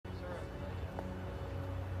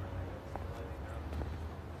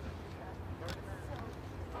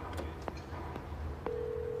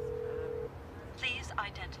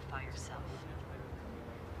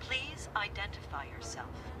identify yourself.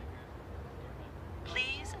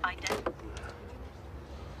 Please identify.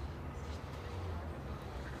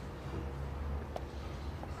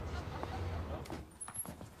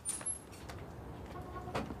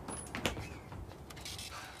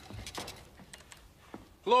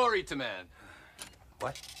 Glory to man.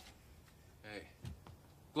 What? Hey.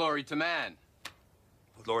 Glory to man.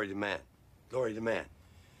 Glory to man. Glory to man.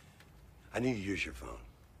 I need to use your phone.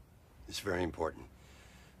 It's very important.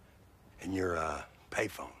 And your,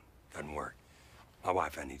 payphone doesn't work. My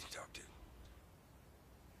wife I need to talk to.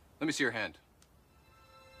 Let me see your hand.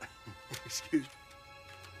 Excuse me.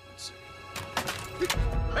 1 second.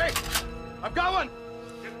 Hey! I've got one!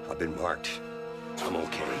 I've been marked. I'm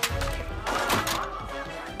okay.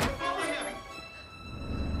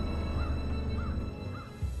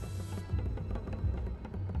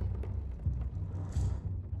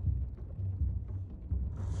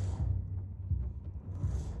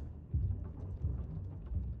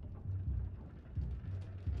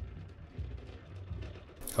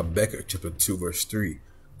 Habakkuk chapter 2 verse 3.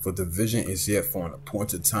 For the vision is yet for an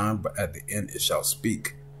appointed time, but at the end it shall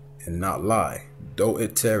speak, and not lie. Though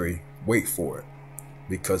it tarry, wait for it,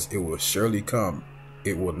 because it will surely come,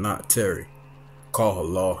 it will not tarry. Call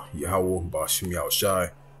Allah, Yahweh, Ba'ashim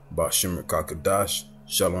Yahushai, Ba'ashim Kakadash,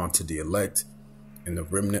 Shalom to the elect, and the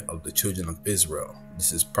remnant of the children of Israel.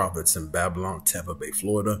 This is Prophets in Babylon, Tampa Bay,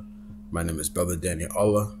 Florida. My name is Brother Daniel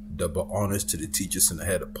Allah. Double honors to the teachers and the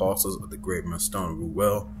head apostles of the great Stone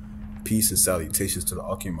Ruel. Peace and salutations to the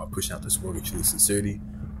Akim by pushing out this word of true sincerity.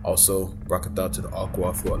 Also, Brakatah to the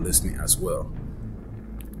Aqua who are listening as well.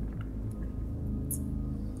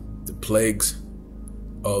 The plagues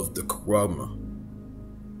of the Charagma.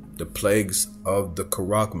 The plagues of the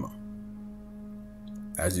Charagma.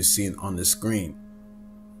 As you've seen on the screen,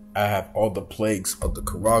 I have all the plagues of the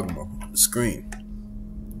Charagma on the screen.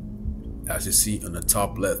 As you see in the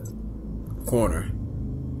top left corner,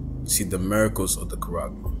 you see the miracles of the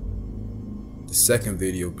Charagma. The second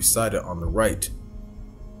video beside it on the right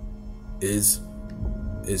is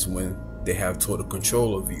when they have total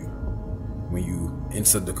control of you. When you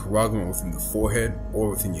insert the Charagma within the forehead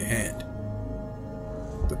or within your hand.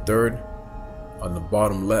 The third, on the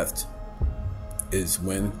bottom left, is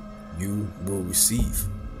when you will receive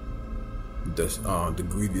the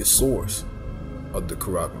grievous source of the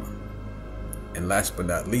Charagma. And last but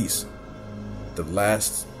not least, the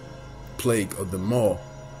last plague of them all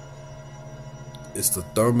is the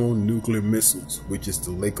thermonuclear missiles, which is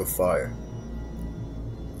the lake of fire.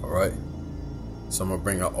 Alright, so I'm going to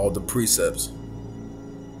bring out all the precepts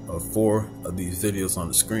of 4 of these videos on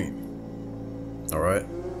the screen. Alright,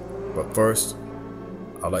 but first,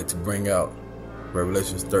 I'd like to bring out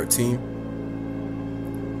Revelation 13,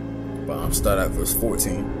 but I'm starting at verse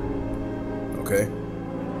 14, okay?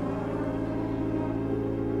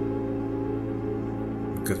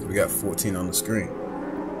 Because we got 14 on the screen.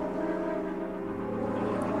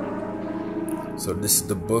 So this is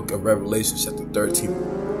the book of Revelation chapter 13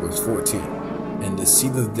 verse 14. And the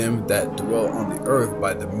seed of them that dwell on the earth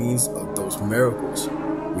by the means of those miracles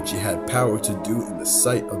which he had power to do in the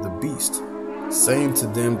sight of the beast, saying to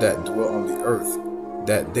them that dwell on the earth,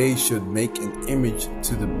 that they should make an image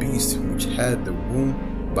to the beast which had the wound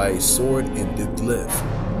by a sword and did live.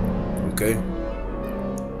 Okay,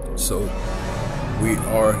 so we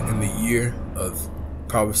are in the year of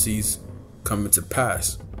prophecies coming to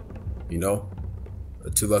pass,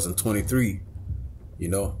 2023,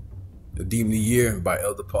 the deemed the year by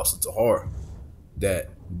Elder Apostle Tahar, that,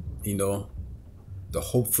 the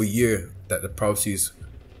hopeful year that the prophecies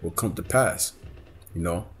will come to pass,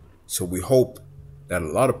 so we hope that a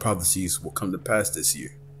lot of prophecies will come to pass this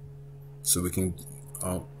year, so we can,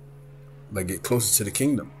 get closer to the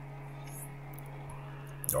kingdom.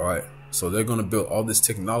 All right. So they're going to build all this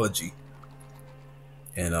technology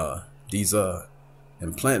and these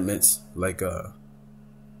implantments,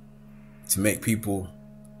 to make people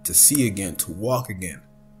to see again, to walk again.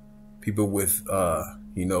 People with,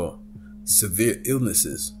 severe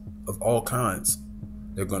illnesses of all kinds.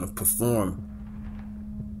 They're going to perform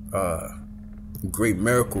great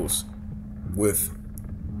miracles with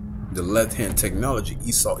the left-hand technology,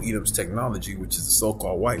 Esau Edom's technology, which is the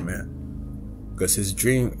so-called white man. Because his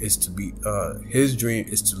dream is to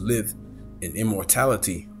live in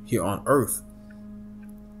immortality here on earth.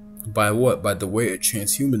 By what? By the way of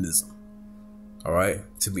transhumanism. All right,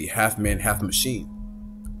 to be half man, half machine,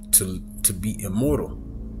 to be immortal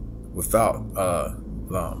without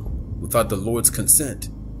the Lord's consent.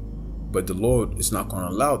 But the Lord is not going to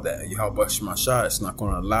allow that. Yahweh Shemashah is not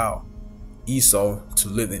going to allow Esau to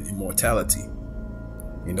live in immortality.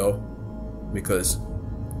 Because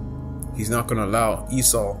He's not going to allow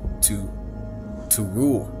Esau to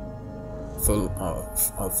rule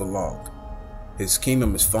for long. His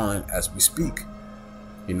kingdom is falling as we speak.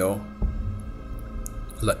 You know,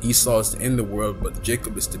 like Esau is the end of the world, but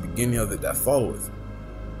Jacob is the beginning of it that followeth.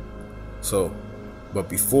 So, but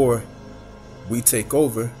before we take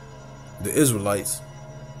over, the Israelites,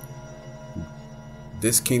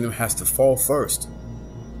 this kingdom has to fall first.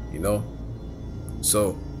 You know,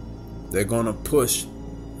 so they're gonna push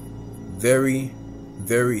very,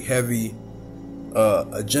 very heavy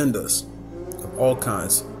agendas of all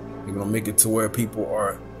kinds. They're gonna make it to where people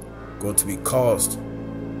are going to be caused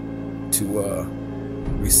to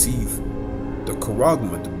receive the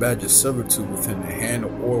charagma, the badge of servitude, within their hand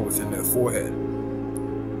or within their forehead.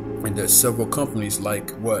 And there's several companies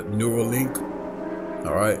like Neuralink,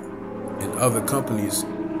 all right, and other companies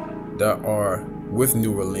that are with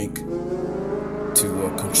Neuralink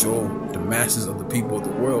to control the masses of the people of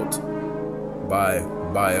the world by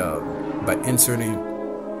inserting,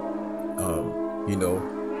 you know,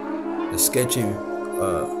 the sketching,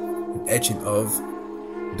 etching of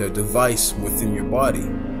the device within your body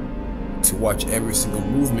to watch every single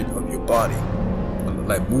movement of your body,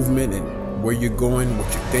 like movement and where you're going,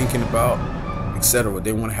 what you're thinking about, etc.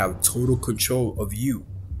 They want to have total control of you.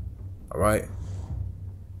 All right,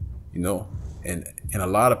 you know, and a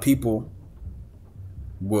lot of people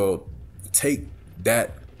will take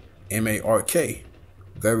that mark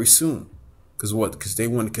very soon. Because what? Because they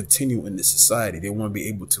want to continue in this society. They want to be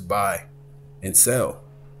able to buy and sell,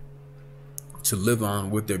 to live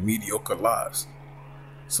on with their mediocre lives.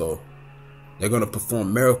 So they're going to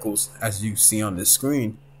perform miracles, as you see on this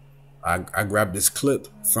screen. I grabbed this clip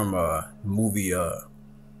from a movie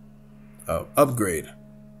Upgrade,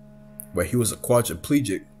 where he was a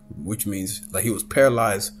quadriplegic, which means like he was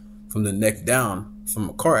paralyzed from the neck down from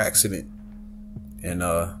a car accident,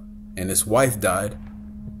 and his wife died,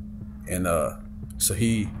 and so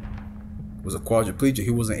he was a quadriplegic. He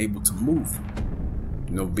wasn't able to move,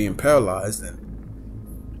 you know, being paralyzed,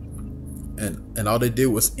 and all they did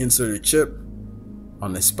was insert a chip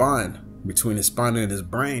on his spine, between his spine and his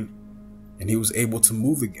brain, and he was able to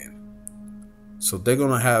move again. So they're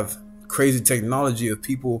gonna have crazy technology of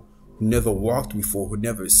people who never walked before, who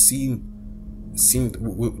never seen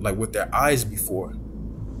like with their eyes before,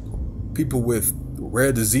 people with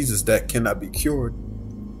rare diseases that cannot be cured,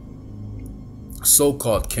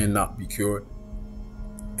 so-called cannot be cured,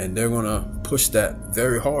 and they're gonna push that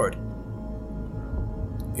very hard,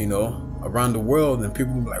 you know, around the world, and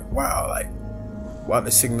people will be like, wow, like, wow,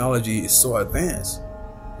 this technology is so advanced,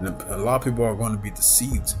 and a lot of people are going to be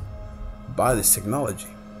deceived by this technology.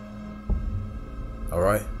 All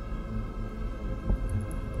right,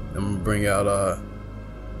 I'm gonna bring out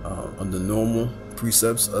on the normal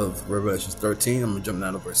precepts of Revelation 13. I'm gonna jump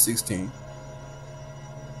down to verse 16.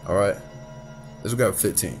 All right, let's go to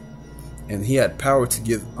 15. And he had power to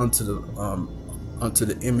give unto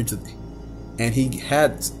the image of the, and he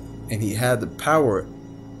had the power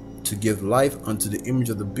to give life unto the image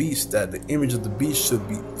of the beast, that the image of the beast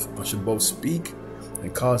should both speak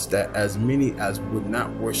and cause that as many as would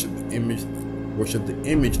not worship the image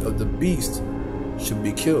of the beast should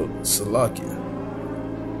be killed. Salakia.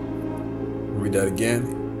 Read that again.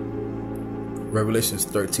 Revelations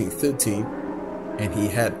 13:15. And he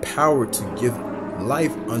had power to give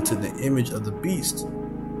life unto the image of the beast,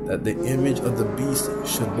 that the image of the beast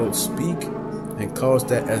should both speak and cause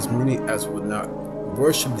that as many as would not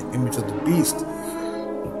worship the image of the beast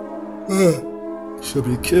should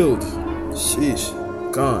be killed. Sheesh.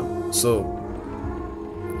 Gone. So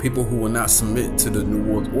people who will not submit to the New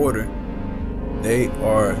World Order, they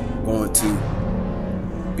are going to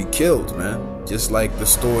be killed, man. Just like the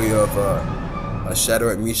story of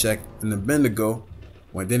Shadrach, Meshach, and Abednego,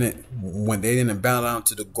 when they didn't bow down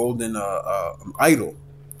to the golden idol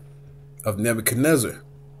of Nebuchadnezzar.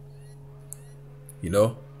 You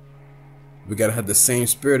know, we gotta have the same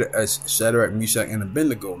spirit as Shadrach, Meshach, and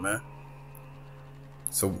Abednego, man.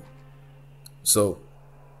 So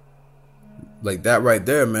like that right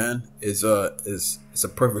there, man, is a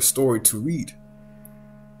perfect story to read.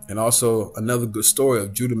 And also another good story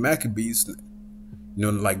of Judah Maccabees, you know,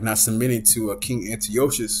 like not submitting to King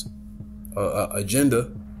Antiochus'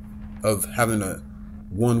 agenda of having a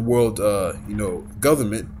one world, you know,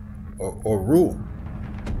 government or rule.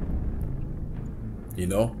 You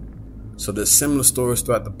know, so there's similar stories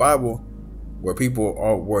throughout the Bible where people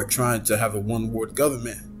were trying to have a one world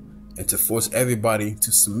government and to force everybody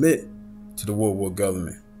to submit to the world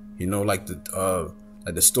government. You know, like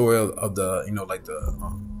the story of the, you know, like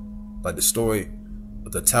the story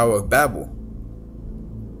of the Tower of Babel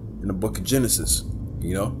in the book of Genesis.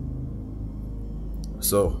 You know,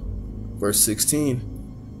 So, verse 16,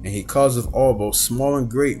 and he causeth all, both small and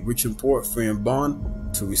great, rich and poor, free and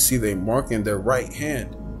bond, to receive a mark in their right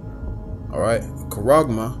hand. All right,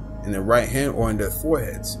 charagma in their right hand or in their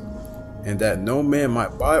foreheads, and that no man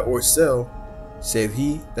might buy or sell, save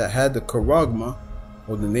he that had the charagma,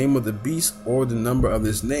 or the name of the beast, or the number of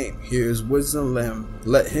his name. Here is wisdom.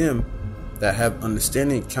 Let him that have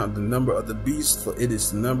understanding count the number of the beast, for it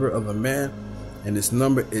is the number of a man, and its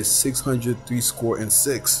number is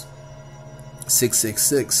 666.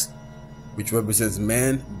 666, which represents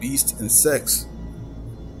man, beast, and sex.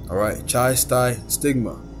 All right, chi, sty,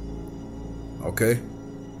 stigma. Okay,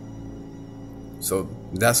 so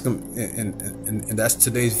that's and that's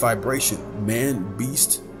today's vibration: man,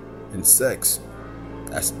 beast, and sex.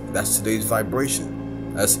 That's today's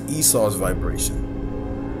vibration. That's Esau's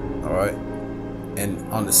vibration. All right, and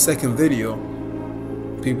on the second video,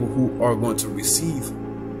 people who are going to receive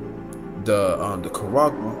the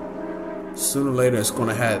charagma, sooner or later it's going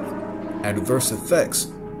to have adverse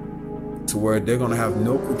effects to where they're going to have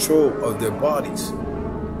no control of their bodies.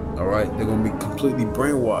 All right, they're going to be completely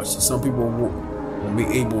brainwashed. So some people will be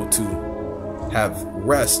able to have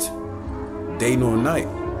rest day nor night.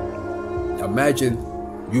 Imagine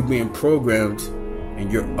you being programmed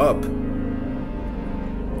and you're up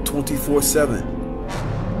 24/7,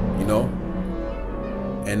 you know,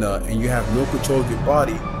 and you have no control of your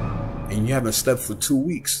body, and you haven't slept for 2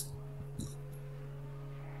 weeks,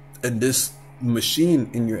 and this machine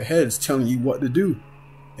in your head is telling you what to do,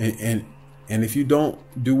 and if you don't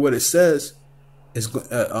do what it says,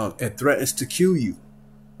 it threatens to kill you,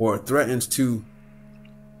 or it threatens to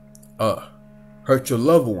hurt your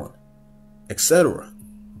loved one, etc.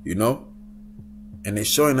 You know, and they're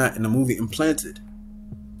showing that in the movie Implanted.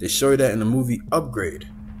 They show you that in the movie Upgrade.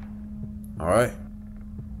 All right.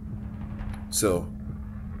 So,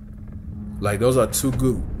 like, those are two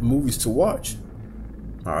good movies to watch.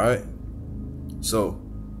 All right. So,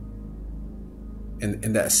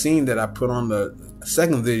 in that scene that I put on the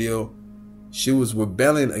second video, she was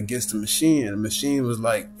rebelling against the machine, and the machine was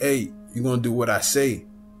like, "Hey, you're gonna do what I say,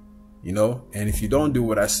 you know, and if you don't do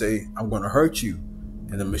what I say, I'm gonna hurt you."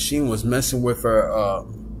 And the machine was messing with her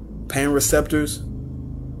pain receptors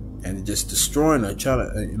and just destroying her,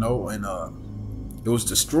 trying to, you know, and it was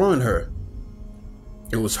destroying her.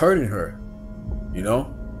 It was hurting her, you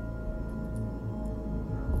know.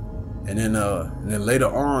 And then later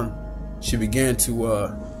on, she began to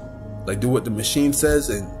like do what the machine says,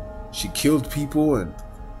 and she killed people, and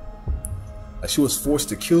she was forced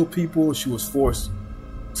to kill people. She was forced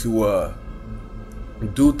to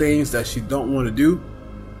do things that she don't want to do.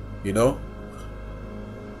 You know,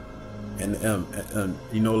 and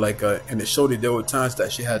you know, like, and it showed that there were times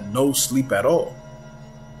that she had no sleep at all,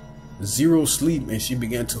 0 sleep, and she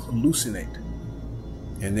began to hallucinate,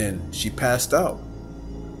 and then she passed out.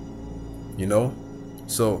 You know,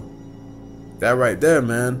 so that right there,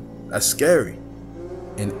 man, that's scary.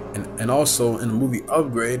 And also in the movie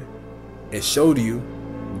Upgrade, it showed you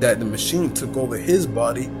that the machine took over his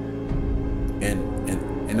body, and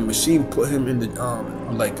the machine put him in the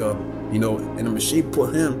you know, and the machine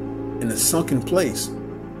put him in a sunken place,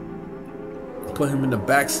 put him in the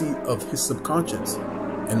backseat of his subconscious,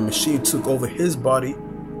 and the machine took over his body,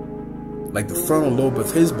 like the frontal lobe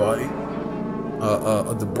of his body,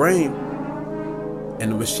 of the brain,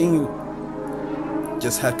 and the machine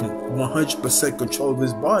just had 100% control of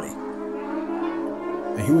his body,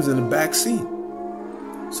 and he was in the back seat.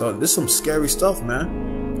 So this is some scary stuff,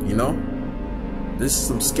 man. You know, this is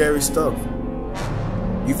some scary stuff.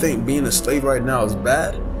 You think being a slave right now is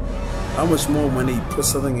bad? How much more when they put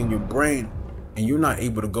something in your brain and you're not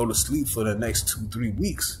able to go to sleep for the next 2-3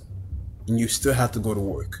 weeks, and you still have to go to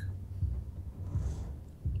work?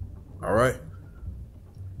 All right,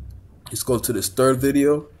 let's go to this third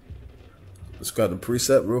video. Let's grab the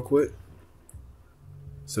preset real quick.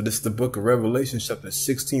 So this is the book of Revelation, chapter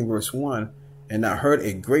 16, verse 1. And I heard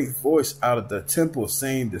a great voice out of the temple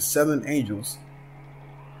saying to 7 angels,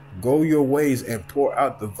 "Go your ways and pour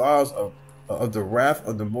out the vials of the wrath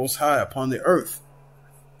of the Most High upon the earth."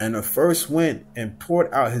 And the first went and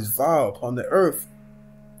poured out his vial upon the earth,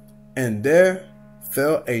 and there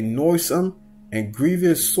fell a noisome and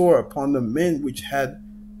grievous sore upon the men which had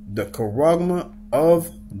the charagma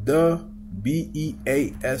of the beast,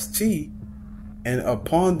 and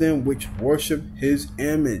upon them which worship his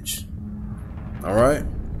image. All right.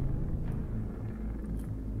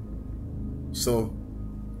 So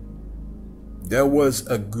there was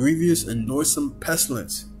a grievous and noisome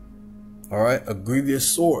pestilence. All right, a grievous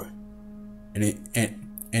sore, and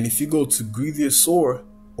if you go to grievous sore,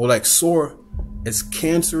 or like sore, it's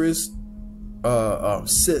cancerous,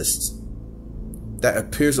 cysts that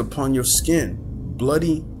appears upon your skin,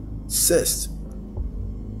 bloody cysts,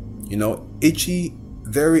 you know, itchy,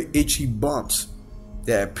 very itchy bumps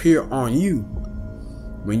that appear on you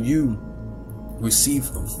when you receive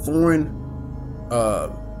foreign,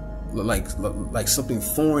 like something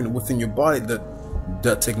foreign within your body.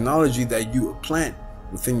 The technology that you plant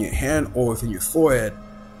within your hand or within your forehead,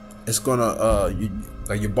 it's gonna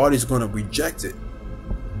like your body's gonna reject it.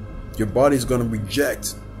 Your body's gonna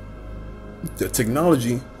reject the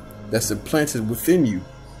technology that's implanted within you,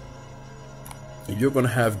 and you're gonna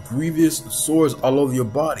have grievous sores all over your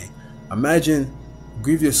body. Imagine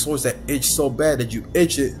grievous sores that itch so bad that you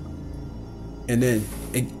itch it, and then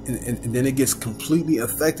it gets completely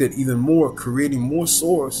affected even more, creating more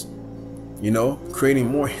sores, you know, creating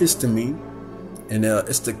more histamine, and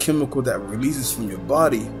it's the chemical that releases from your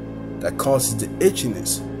body that causes the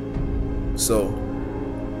itchiness. So,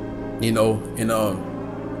 you know, and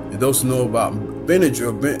those who know about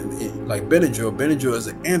Benadryl, Benadryl is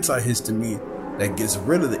an antihistamine that gets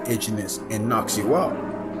rid of the itchiness and knocks you out.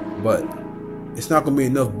 But it's not going to be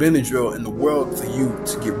enough Benadryl in the world for you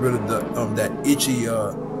to get rid of the that itchy,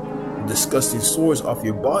 disgusting sores off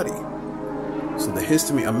your body. So the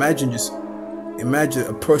histamine, imagine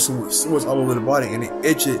a person with sores all over the body and they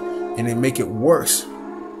itch it and they make it worse.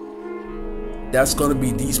 That's going to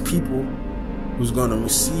be these people who's going to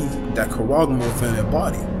receive that charagma within their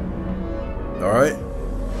body. All right,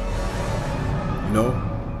 you know,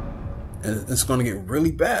 and it's going to get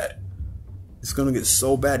really bad. It's going to get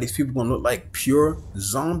so bad. These people are going to look like pure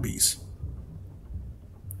zombies.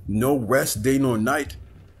 No rest day nor night.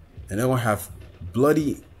 And they're going to have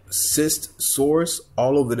bloody cyst sores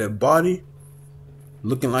all over their body.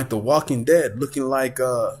 Looking like the Walking Dead. Looking like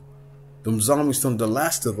them zombies from The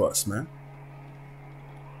Last of Us, man.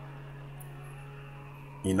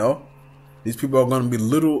 You know? These people are going to be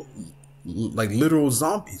literal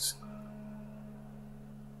zombies.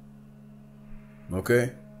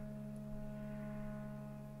 Okay?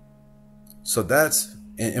 So that's,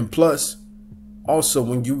 and plus, also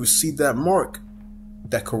when you receive that mark,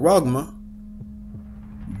 that charagma,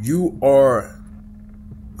 you are,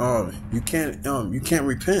 you can't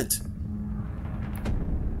repent.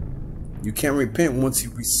 You can't repent once you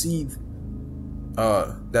receive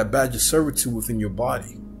that badge of servitude within your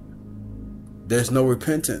body. There's no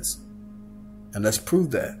repentance, and let's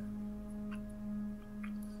prove that.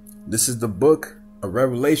 This is the book of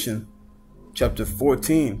Revelation, chapter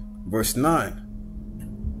 14. Verse 9,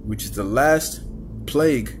 which is the last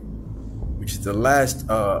plague, which is the last,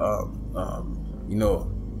 you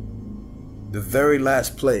know, the very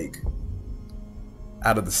last plague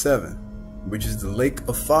out of the 7, which is the lake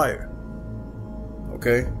of fire,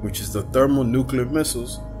 okay, which is the thermonuclear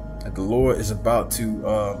missiles that the Lord is about to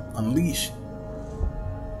unleash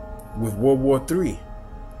with World War III,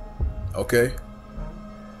 okay.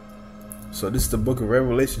 So this is the book of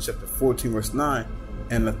Revelation, chapter 14, verse 9.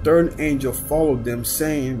 And the third angel followed them,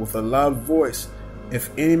 saying with a loud voice, if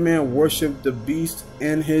any man worship the beast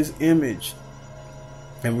in his image,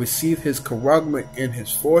 and receive his charagma in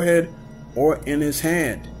his forehead or in his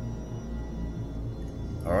hand,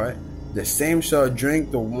 all right, the same shall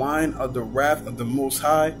drink the wine of the wrath of the Most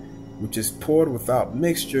High, which is poured without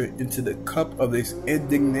mixture into the cup of his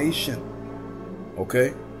indignation.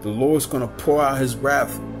 Okay, the Lord's going to pour out his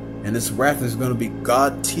wrath, and this wrath is going to be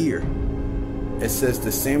God tier. It says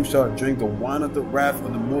the same shall drink the wine of the wrath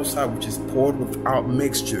of the Most High, which is poured without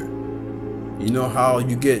mixture. You know how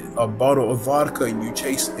you get a bottle of vodka and you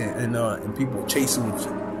chase and people chase it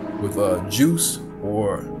with juice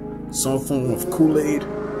or some form of Kool-Aid,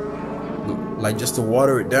 like just to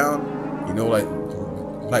water it down. You know,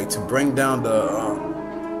 like to bring down the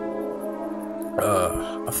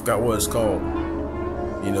I forgot what it's called.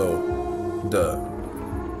 You know,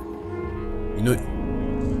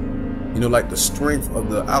 like the strength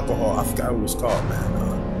of the alcohol. I forgot what it's called,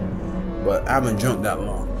 man. But I haven't drunk that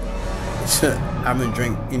long. I haven't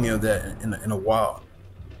drank any of that in a while.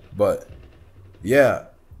 But yeah,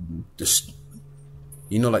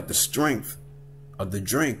 you know, like the strength of the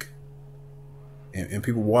drink, and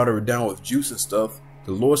people water it down with juice and stuff.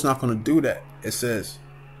 The Lord's not going to do that. It says,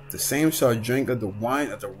 the same shall drink of the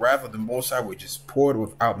wine of the wrath of the Most High, which is poured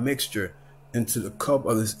without mixture into the cup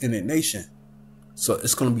of his indignation. So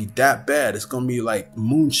it's going to be that bad. It's going to be like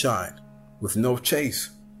moonshine with no chase.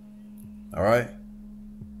 All right.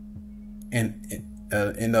 And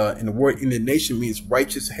the word indignation means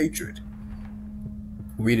righteous hatred.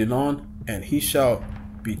 Read it on. And he shall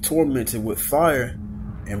be tormented with fire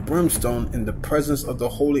and brimstone in the presence of the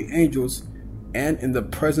holy angels and in the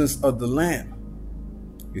presence of the Lamb.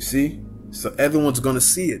 You see, So everyone's going to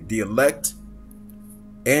see it. The elect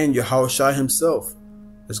and Yahushua himself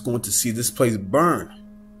is going to see this place burn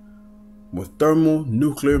with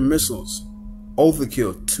thermonuclear missiles.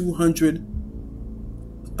 Overkill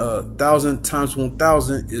 200,000 times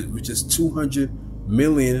 1,000, which is 200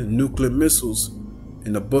 million nuclear missiles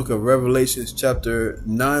in the book of Revelation chapter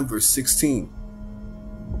 9 verse 16.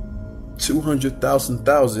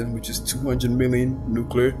 200,000, which is 200 million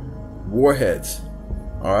nuclear warheads.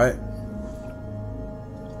 All right.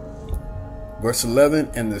 Verse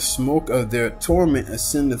 11, and the smoke of their torment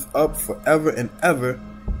ascendeth up forever and ever,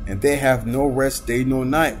 and they have no rest day nor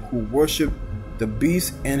night, who worship the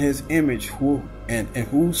beast and his image, and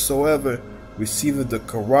whosoever receiveth the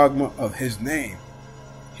charagma of his name.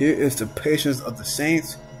 Here is the patience of the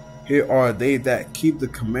saints. Here are they that keep the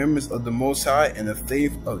commandments of the Most High and the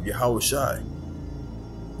faith of Yahushua.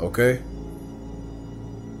 Okay?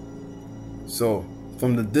 So,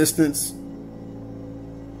 from the distance,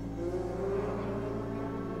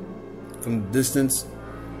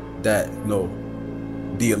 that, you know,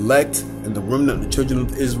 the elect and the remnant of the children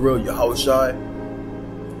of Israel, Yahushua,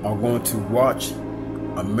 are going to watch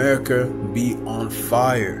America be on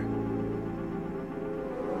fire.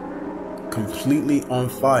 Completely on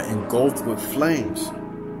fire, engulfed with flames.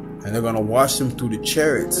 And they're going to watch them through the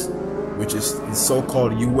chariots, which is the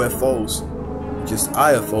so-called UFOs, which is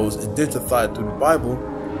IFOs, identified through the Bible,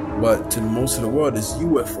 but to most of the world is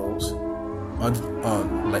UFOs,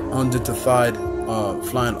 like unidentified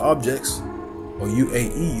flying objects, or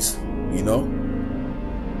UAEs, you know.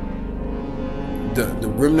 The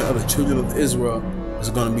remnant of the children of Israel is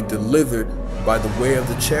going to be delivered by the way of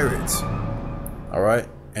the chariots. All right.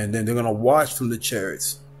 And then they're going to watch from the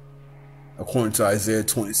chariots, according to Isaiah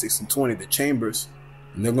 26:20, the chambers.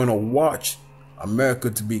 And they're going to watch America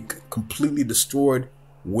to be completely destroyed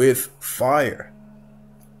with fire.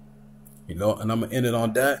 You know, and I'm going to end it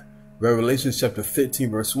on that. Revelation chapter 15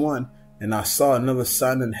 verse 1. And I saw another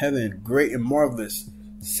sign in heaven, great and marvelous,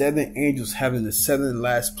 7 angels having the 7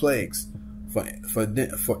 last plagues. For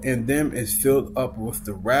in them is filled up with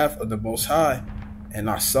the wrath of the Most High. And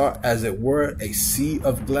I saw, as it were, a sea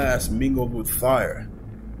of glass mingled with fire.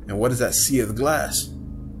 And what is that sea of glass?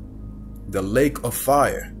 The lake of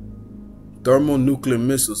fire. Thermonuclear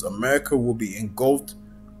missiles. America will be engulfed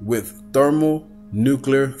with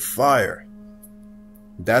thermonuclear fire.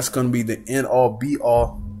 That's going to be the end all be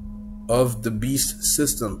all of the beast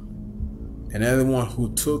system. And everyone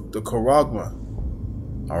who took the charagma.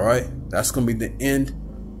 All right. That's going to be the end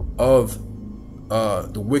of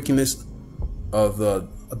the wickedness of the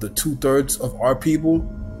 2/3 of our people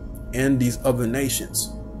and these other nations.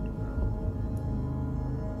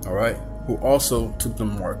 All right. Who also took the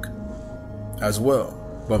mark as well.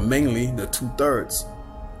 But mainly the 2/3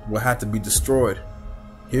 will have to be destroyed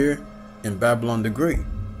here in Babylon the Great.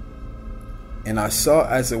 And I saw,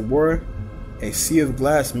 as it were, a sea of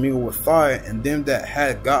glass mingled with fire, and them that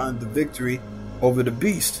had gotten the victory over the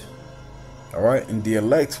beast. All right. And the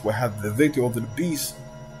elect will have the victory over the beast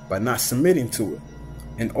by not submitting to it.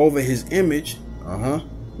 And over his image,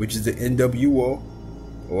 which is the NWO,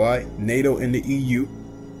 all right, NATO and the EU.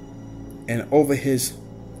 And over his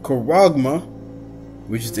charagma,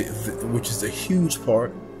 which is the huge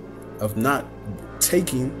part of not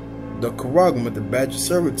taking the charagma, the badge of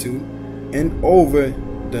servitude, and over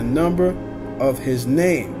the number of his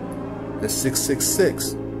name, the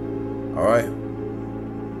 666. All right.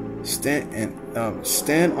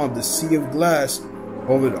 Stand on the sea of glass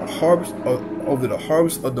over the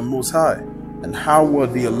harvest of the Most High. And how will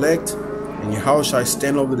the elect and Yahushua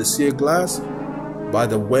stand over the sea of glass? By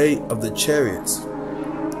the way of the chariots.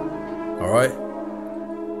 All right.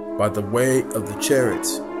 By the way of the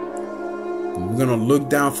chariots. And we're gonna look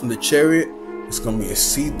down from the chariot. It's gonna be a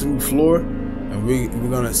see-through floor, and we're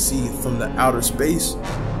gonna see from the outer space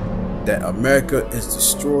that America is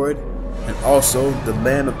destroyed, and also the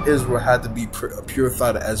land of Israel had to be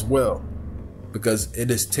purified as well, because it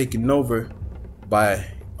is taken over by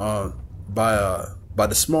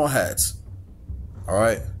the small hats. All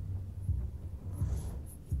right,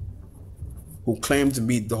 who claim to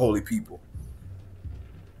be the holy people.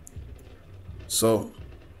 So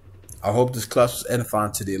I hope this class was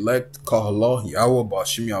edifying to the elect. Kahala, Yahweh,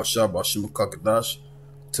 Bashim Yahshua, Bashim Kakadash.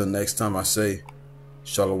 Till next time, I say,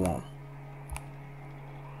 Shalom.